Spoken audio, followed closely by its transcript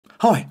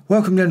Hi,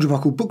 welcome to Andrew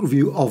Buckle book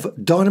review of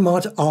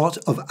Dynamite art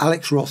of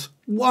Alex Ross,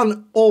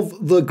 one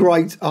of the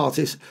great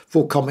artists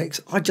for comics.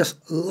 I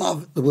just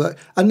love the work,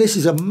 and this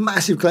is a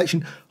massive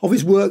collection of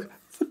his work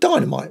for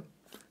Dynamite.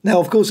 Now,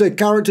 of course, there are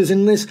characters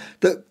in this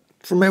that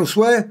from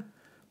elsewhere,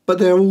 but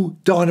they're all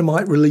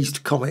Dynamite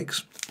released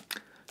comics.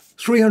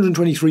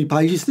 323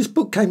 pages. This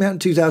book came out in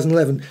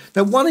 2011.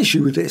 Now, one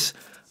issue with this,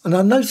 and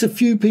I noticed a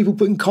few people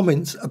putting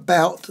comments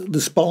about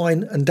the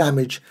spine and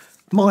damage.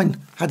 Mine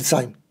had the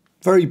same.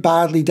 Very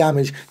badly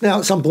damaged. Now,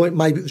 at some point,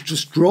 maybe it was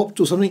just dropped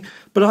or something,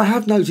 but I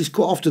have noticed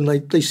quite often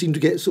they seem to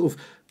get sort of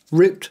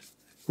ripped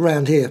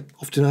around here.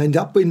 Often I end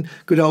up in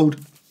good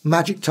old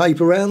magic tape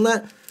around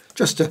that,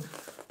 just to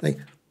think,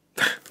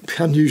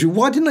 unusual.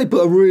 Why didn't they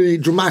put a really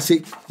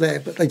dramatic there?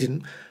 But they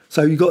didn't.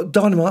 So you've got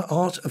Dynamite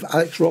art of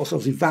Alex Ross,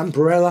 obviously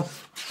Vampirella,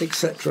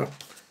 etc.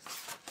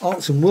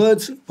 Arts and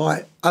Words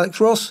by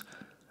Alex Ross,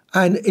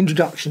 and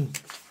introduction.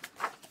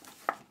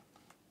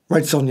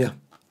 Red Sonja.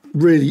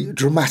 Really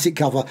dramatic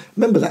cover.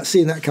 Remember that,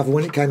 seeing that cover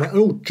when it came out.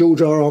 Oh,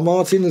 George R.R.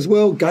 Martin as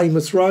well, Game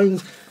of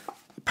Thrones,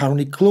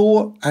 apparently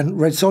Claw and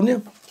Red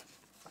Sonja,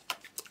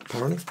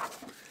 apparently,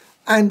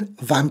 and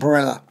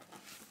Vampirella.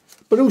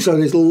 But also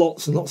there's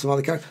lots and lots of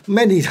other characters.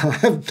 Many I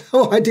have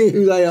no idea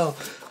who they are.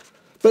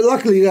 But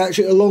luckily,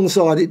 actually,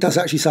 alongside it does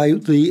actually say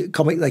the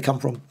comic they come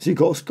from. So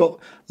you've got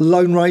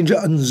Lone Ranger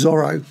and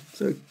Zorro.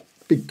 So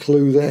big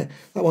clue there.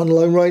 That one,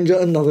 Lone Ranger,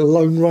 another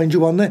Lone Ranger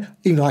one there.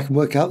 Even I can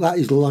work out that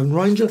is the Lone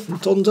Ranger from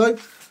Tonto.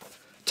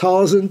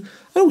 Tarzan.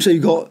 And also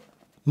you've got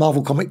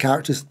Marvel comic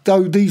characters,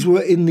 though these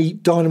were in the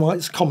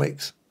Dynamite's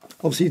comics.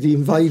 Obviously the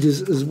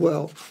Invaders as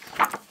well.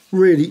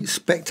 Really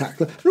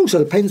spectacular. And also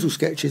the pencil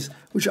sketches,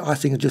 which I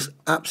think are just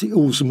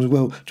absolutely awesome as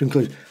well to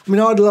include. I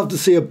mean, I'd love to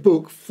see a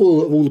book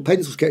full of all the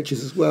pencil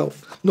sketches as well,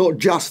 not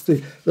just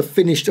the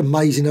finished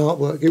amazing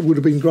artwork. It would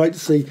have been great to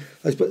see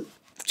those, but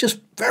just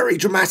very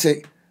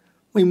dramatic.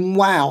 I mean,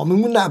 wow. I mean,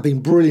 wouldn't that have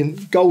been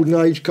brilliant? Golden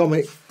Age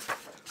comic.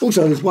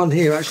 Also, there's one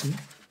here, actually.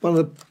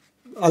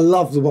 I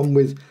love the one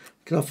with,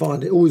 can I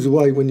find it? Always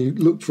away when you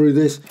look through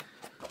this.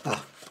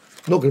 Not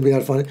going to be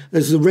able to find it.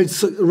 There's the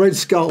red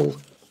skull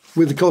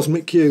with the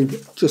cosmic cube.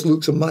 Just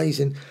looks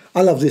amazing.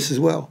 I love this as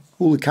well.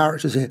 All the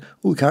characters here.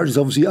 All the characters,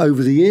 obviously,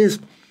 over the years.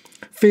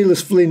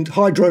 Fearless Flint,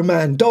 Hydro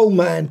Man, Doll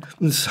Man,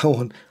 and so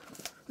on.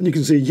 And you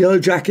can see Yellow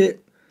Jacket,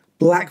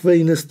 Black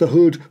Venus, The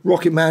Hood,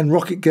 Rocket Man,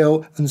 Rocket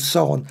Girl, and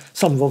so on.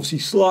 Some have obviously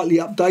slightly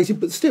updated,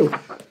 but still,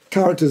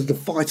 characters, the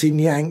Fighting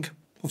Yank,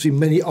 obviously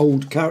many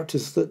old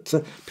characters that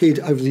appeared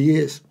over the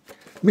years.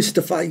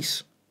 Mr.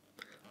 Face,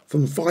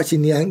 from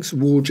Fighting Yank's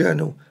War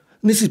Journal.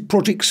 And this is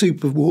Project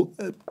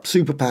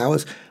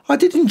Superpowers. I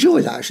did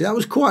enjoy that, actually. That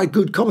was quite a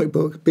good comic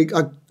book.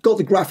 I got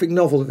the graphic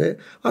novel of it.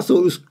 I thought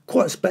it was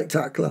quite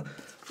spectacular.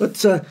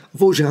 But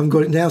unfortunately, I haven't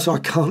got it now, so I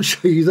can't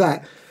show you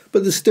that.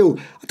 But there's still...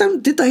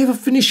 did they ever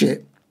finish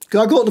it?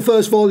 I got the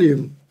first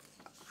volume.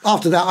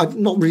 After that,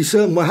 I'm not really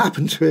certain what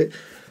happened to it.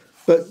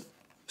 But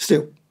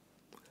still,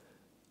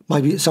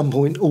 maybe at some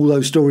point all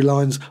those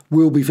storylines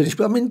will be finished.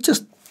 But I mean,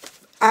 just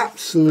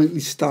absolutely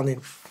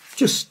stunning.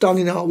 Just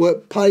stunning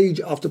artwork, page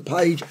after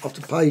page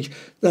after page.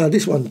 Now,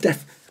 this one,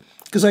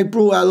 because they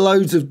brought out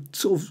loads of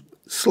sort of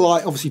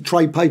slight, obviously,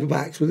 trade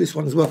paperbacks with this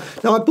one as well.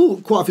 Now, I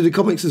bought quite a few of the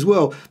comics as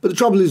well, but the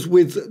trouble is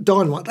with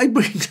Dynamite, they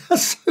bring out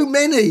so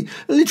many.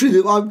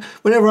 Literally,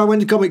 whenever I went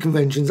to comic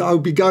conventions, I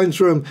would be going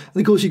through them,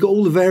 and of course, you've got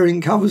all the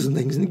variant covers and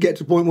things, and you get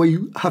to the point where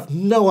you have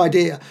no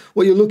idea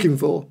what you're looking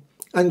for.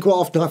 And quite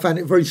often, I found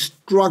it very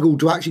struggle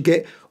to actually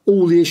get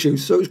all the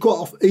issues, so it was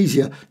quite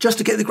easier just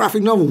to get the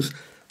graphic novels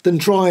than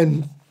try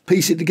and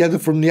piece it together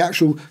from the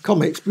actual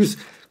comics, because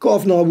quite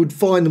often I would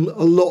find them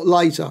a lot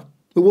later.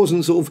 It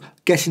wasn't sort of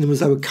guessing them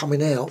as they were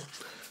coming out.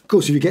 Of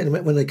course, if you're getting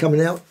them when they're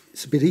coming out,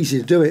 it's a bit easier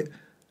to do it.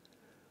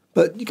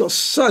 But you've got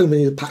so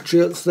many of the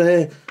Patriots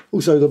there.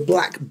 Also, the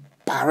Black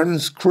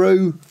Baron's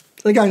crew.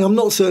 And again, I'm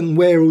not certain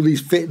where all these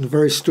fit in the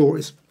various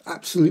stories.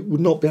 Absolutely would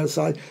not be able to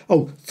say.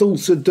 Oh,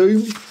 Thoughts of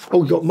Doom. Oh,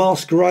 we've got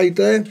Masquerade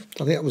there. I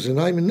think that was the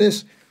name in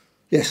this.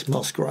 Yes,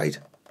 Masquerade.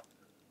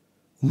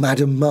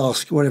 Madam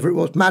Mask, whatever it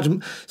was.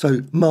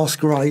 So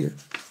Masquerade.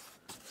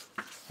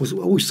 I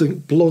always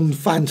think Blonde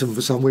Phantom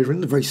for some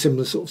reason, a very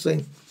similar sort of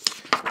thing.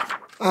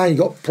 And you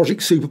got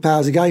Project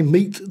Superpowers again,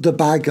 Meet the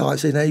Bad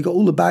Guys. You know, you got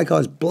all the bad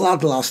guys,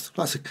 Bloodlust.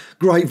 That's a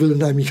great villain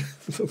name.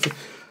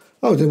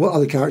 Oh, then what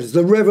other characters?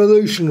 The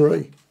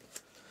Revolutionary.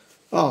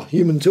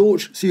 Human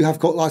Torch. So you have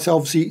got, like,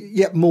 obviously,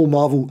 yet more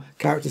Marvel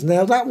characters.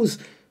 Now, that was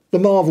the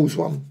Marvels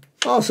one.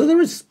 So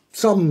there is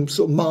some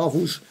sort of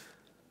Marvels.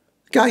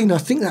 Again, I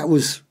think that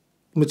was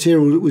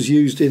material that was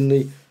used in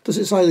the, does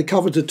it say the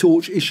cover to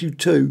Torch issue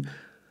 2?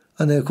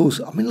 And then, of course,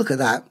 I mean, look at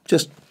that.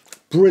 Just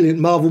brilliant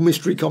Marvel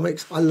Mystery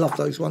Comics. I love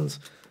those ones.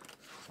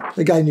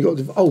 Again, you've got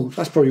the...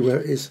 that's probably where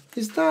it is.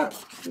 Is that...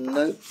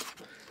 No.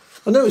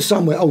 I know it's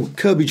somewhere.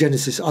 Kirby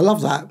Genesis. I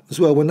love that as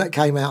well. When that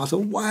came out, I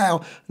thought,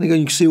 wow. And again,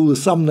 you can see all the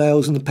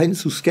thumbnails and the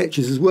pencil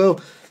sketches as well.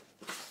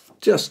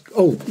 Just,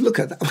 oh, look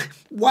at that.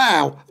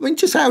 Wow. I mean,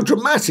 just how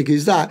dramatic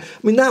is that? I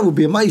mean, that would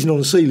be amazing on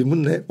the ceiling,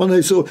 wouldn't it? One of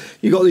those sort of,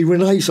 you got the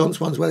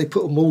Renaissance ones where they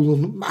put them all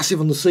on, massive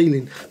on the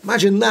ceiling.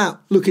 Imagine that,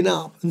 looking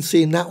up and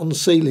seeing that on the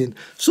ceiling.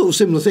 Sort of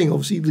similar thing,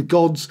 obviously, the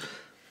gods.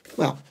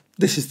 Well,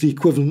 this is the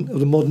equivalent of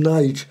the modern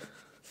age.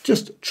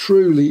 Just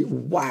truly,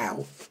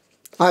 wow.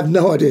 I have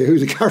no idea who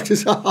the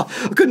characters are.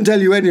 I couldn't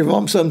tell you any of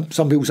them. Some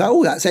people say,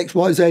 oh, that's X,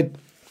 Y, Z.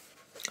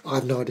 I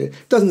have no idea.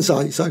 It doesn't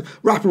say. So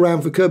wrap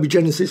around for Kirby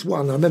Genesis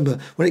 1. I remember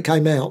when it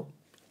came out,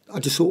 I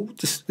just thought,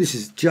 this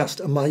is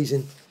just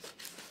amazing.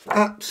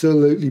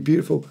 Absolutely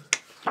beautiful.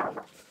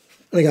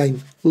 And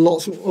again,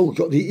 lots of, oh, we've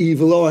got the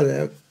evil eye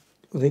there.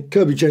 I think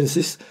Kirby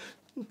Genesis,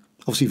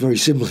 obviously very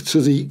similar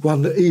to the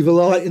one, the evil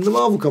eye in the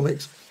Marvel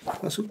comics.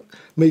 That's what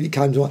immediately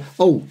came to mind.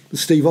 Oh, the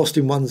Steve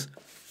Austin ones,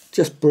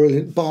 just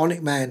brilliant.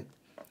 Barnet Man.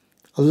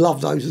 I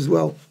love those as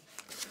well.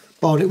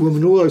 Barnet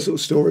Woman, all those sort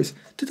of stories.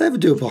 Did they ever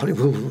do a Barnet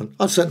Woman one?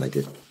 I certainly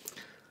did.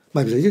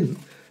 Maybe they didn't.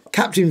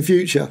 Captain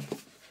Future.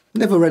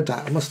 Never read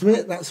that, I must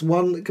admit. That's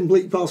one that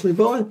completely passed me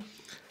by.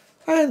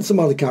 And some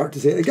other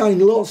characters here. Again,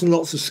 lots and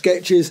lots of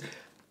sketches.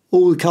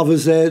 All the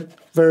covers there,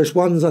 various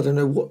ones. I don't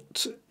know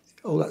what.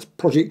 Oh, that's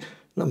project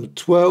number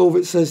 12,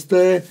 it says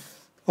there.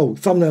 Oh,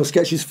 thumbnail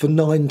sketches for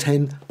 9,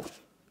 10,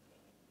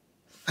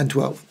 and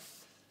 12.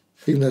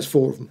 Even though there's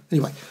 4 of them.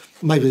 Anyway,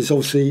 maybe there's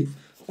obviously,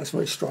 that's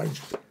very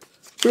strange.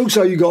 But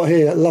also you got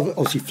here, I love it,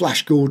 obviously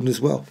Flash Gordon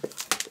as well.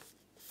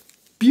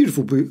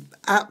 Beautiful book,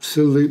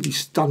 absolutely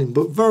stunning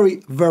book.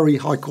 Very, very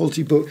high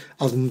quality book,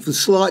 other than the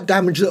slight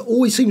damage that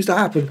always seems to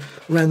happen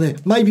around there.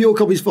 Maybe your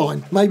copy's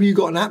fine. Maybe you've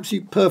got an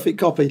absolute perfect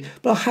copy.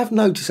 But I have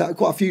noticed that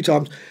quite a few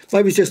times.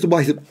 Maybe it's just the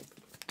way that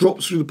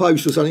drops through the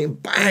post or something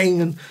and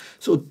bang and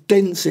sort of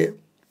dents it.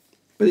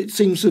 But it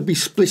seems to be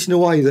splitting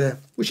away there,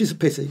 which is a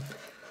pity.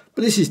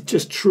 But this is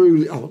just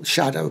truly, oh,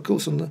 shadow, of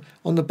course, on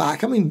the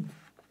back. I mean,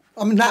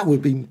 that would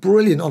have been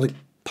brilliant on a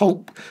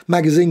pulp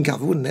magazine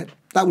cover, wouldn't it?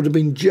 That would have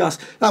been that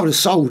would have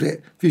sold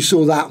it if you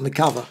saw that on the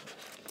cover.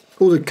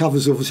 All the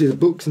covers, obviously, the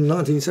books in the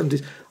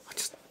 1970s.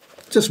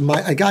 Just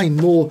make, again,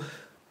 more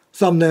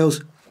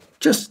thumbnails.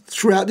 Just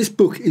throughout, this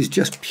book is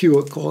just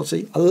pure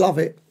quality. I love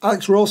it.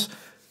 Alex Ross,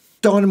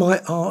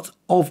 Dynamite art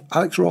of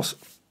Alex Ross.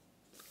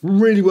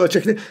 Really worth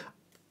checking it.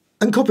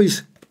 And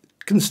copies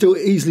can still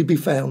easily be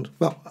found.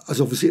 Well,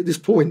 as obviously at this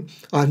point,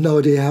 I have no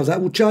idea how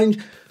that will change.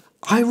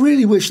 I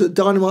really wish that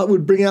Dynamite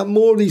would bring out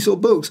more of these sort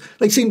of books.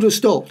 They seem to have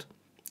stopped.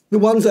 The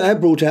ones that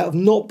have brought out have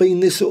not been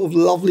this sort of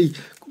lovely,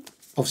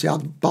 obviously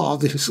I'd bar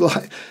this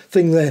like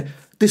thing there,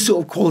 this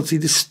sort of quality,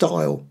 this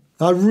style.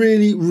 I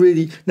really,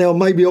 really, now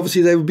maybe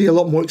obviously they would be a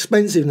lot more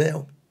expensive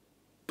now.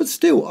 But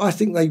still, I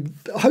think they,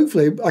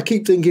 hopefully, I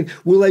keep thinking,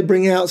 will they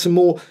bring out some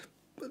more,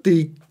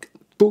 the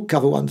book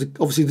cover ones,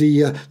 obviously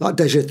the like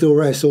Deja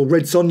Thoress or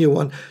Red Sonja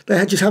one,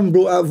 they just haven't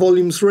brought out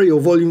volume 3 or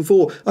volume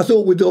 4. I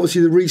thought with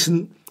obviously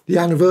the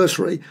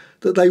anniversary,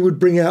 that they would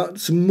bring out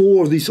some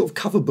more of these sort of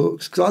cover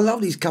books, because I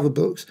love these cover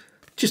books,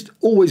 just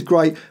always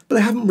great, but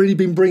they haven't really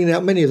been bringing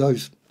out many of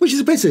those, which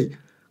is a pity,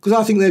 because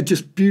I think they're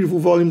just beautiful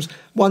volumes,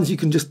 ones you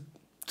can just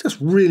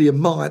really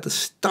admire, the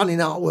stunning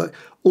artwork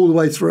all the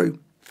way through.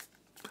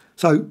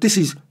 So this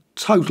is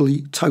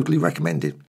totally, totally recommended.